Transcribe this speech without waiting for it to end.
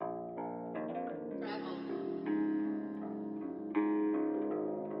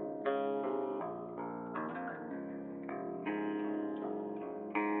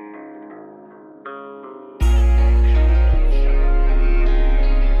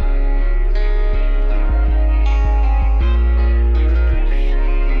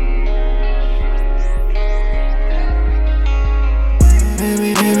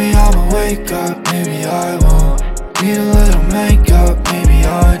wake up, maybe I won't. Need a little makeup, maybe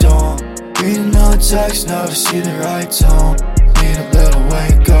I don't. Read another text, never see the right tone. Need a little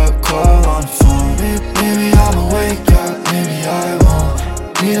wake up call on the phone. Maybe I'ma wake up, maybe I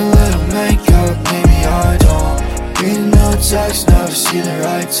won't. Need a little makeup, maybe I don't. Read another text, never see the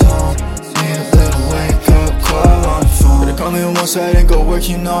right tone. Need a little wake up call on the phone. Better call me once I didn't go work,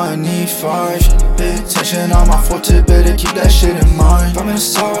 you know I need 5. Pay attention on my forte, better keep that shit in mind. I'm in the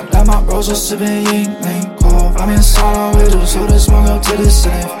south, like my bros are sipping yin main cold. I'm in the south, I always do, so the smoke up to the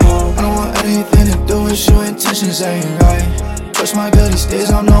same pole. I don't want anything to do with you, intentions ain't right. Push my gut these days,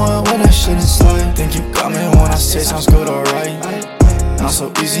 I'm knowing what that shit is like. Think you got me when I say sounds good, alright. Not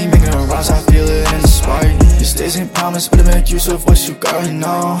so easy making a rise, I feel it in the spite. These days ain't promised, better make use of what you got right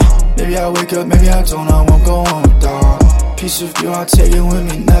now. Maybe I wake up, maybe I don't, I won't go on without. Piece of you, I'll take it with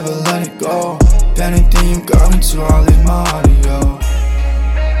me, never let it go. If anything you got me to, I'll leave my audio.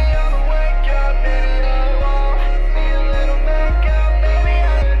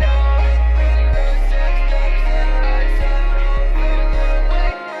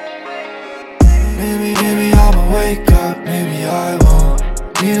 Maybe I'ma wake up, maybe I won't.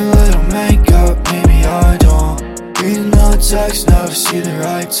 Need a little makeup, maybe I don't. Read another text, never see the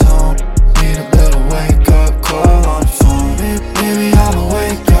right tone. Need a little wake up